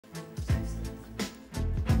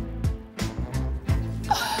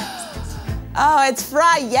Oh, it's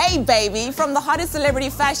Friday, baby. From the hottest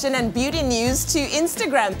celebrity fashion and beauty news to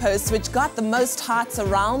Instagram posts which got the most hearts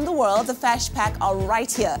around the world, the Fash Pack are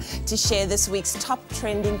right here to share this week's top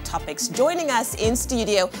trending topics. Joining us in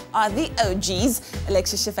studio are the OGs,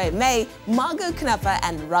 Alexis Shafay-May, Margot Knapper,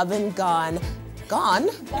 and Robin Khan.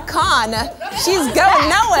 She's going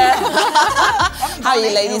nowhere. How are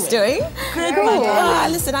you ladies doing?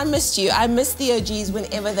 Good. Listen, I missed you. I miss the OGs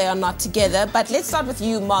whenever they are not together. But let's start with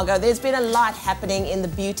you, Margot. There's been a lot happening in the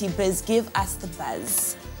beauty biz. Give us the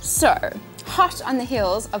buzz. So, hot on the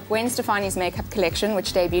heels of Gwen Stefani's makeup collection,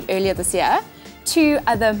 which debuted earlier this year, two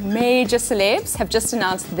other major celebs have just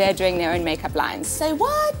announced they're doing their own makeup lines. Say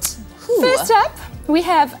what? Who? First up, we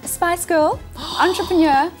have Spice Girl,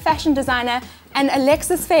 entrepreneur, fashion designer, and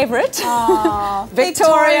Alexa's favorite,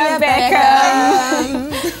 Victoria Beckham.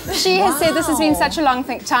 She has said this has been such a long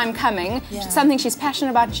time coming. It's something she's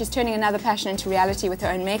passionate about, and she's turning another passion into reality with her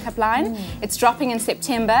own makeup line. It's dropping in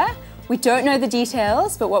September. We don't know the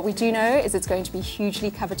details, but what we do know is it's going to be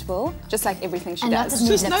hugely covetable, just like everything she does.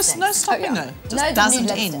 There's no stopping her. Just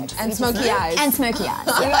doesn't end. And smoky eyes. And smoky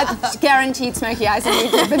eyes. Guaranteed smoky eyes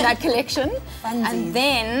in that collection. Funsies. And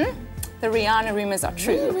then the Rihanna rumors are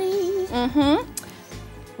true.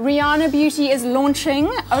 Rihanna Beauty is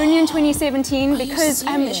launching only in 2017 because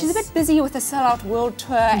she's a bit busy with a sellout world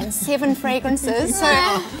tour and 7 fragrances.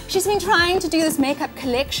 So she's been trying to do this makeup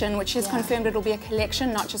collection, which she's confirmed it'll be a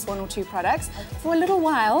collection, not just 1 or 2 products, for a little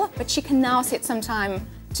while. But she can now set some time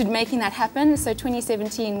to making that happen. So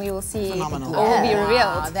 2017, we will see all be revealed.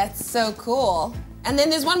 Wow, that's so cool. And then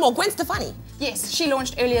there's one more, Gwen Stefani. Yes, she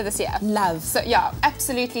launched earlier this year. Love. So yeah,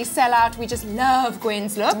 absolutely sellout. We just love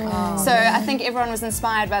Gwen's look. So I think everyone was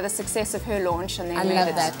inspired by the success of her launch, and I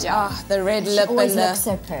love that. The red lip and looks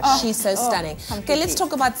so perfect. She's so stunning. Okay, let's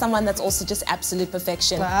talk about someone that's also just absolute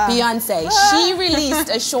perfection. Beyonce. She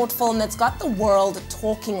released a short film that's got the world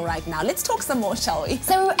talking right now. Let's talk some more, shall we?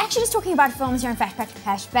 So we were actually just talking about films here in Fash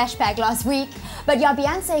Pack last week. But yeah,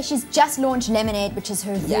 Beyonce, she's just launched Lemonade, which is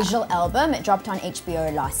her visual album. It dropped on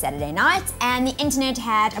HBO last Saturday night. And the internet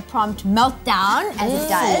had a prompt meltdown, as it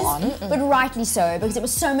does, but rightly so, because it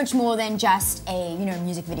was so much more than just a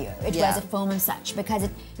music video. It was a film and such, because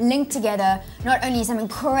it linked together not only some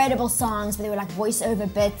incredible songs, but they were like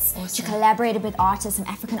voiceover bits. She collaborated with artists, some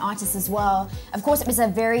African artists as well. Of course, it was a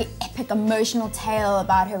very epic, emotional tale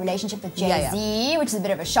about her relationship with Jay-Z, which is a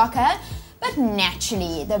bit of a shocker. But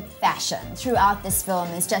naturally, the fashion throughout this film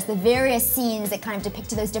is just the various scenes that kind of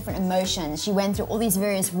depicted those different emotions. She went through all these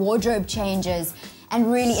various wardrobe changes,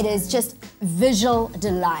 and really it is just visual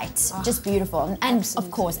delight. Just beautiful. And of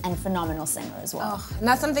course, and phenomenal singer as well.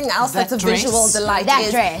 Now something else that's a visual delight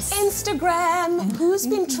is Instagram. Who's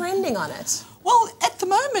been trending on it? Well, at the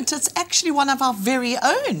moment, it's actually one of our very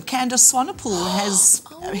own. Candace Swanepoel has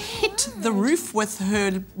hit the roof with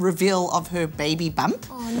her reveal of her baby bump.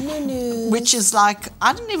 Which is like,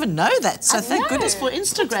 I didn't even know that. So thank goodness for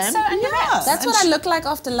Instagram. That's what I look like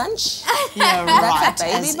after lunch. Yeah, right. That's a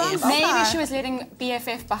baby bump. Maybe she was letting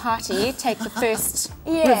BFF Bahati take the first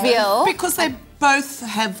reveal. Because they both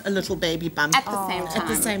have a little baby bump at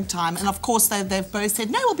the same time. And of course, they've both said,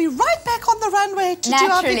 no, we'll be right back on the runway to do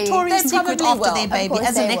our Victoria's Secret after their baby.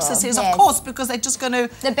 As Alexa says, of course, because they're just going to...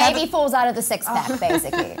 The baby falls out of the 6-pack,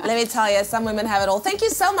 basically. Let me tell you, some women have it all. Thank you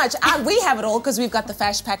so much. We have it all because we've got the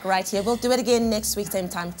Fash Pack right here. We'll do it again next week, same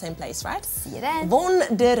time, same place, right? See you then.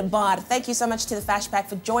 Wonderbar. Thank you so much to the Fash Pack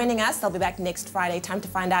for joining us. They'll be back next Friday. Time to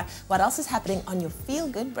find out what else is happening on your Feel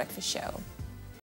Good Breakfast Show.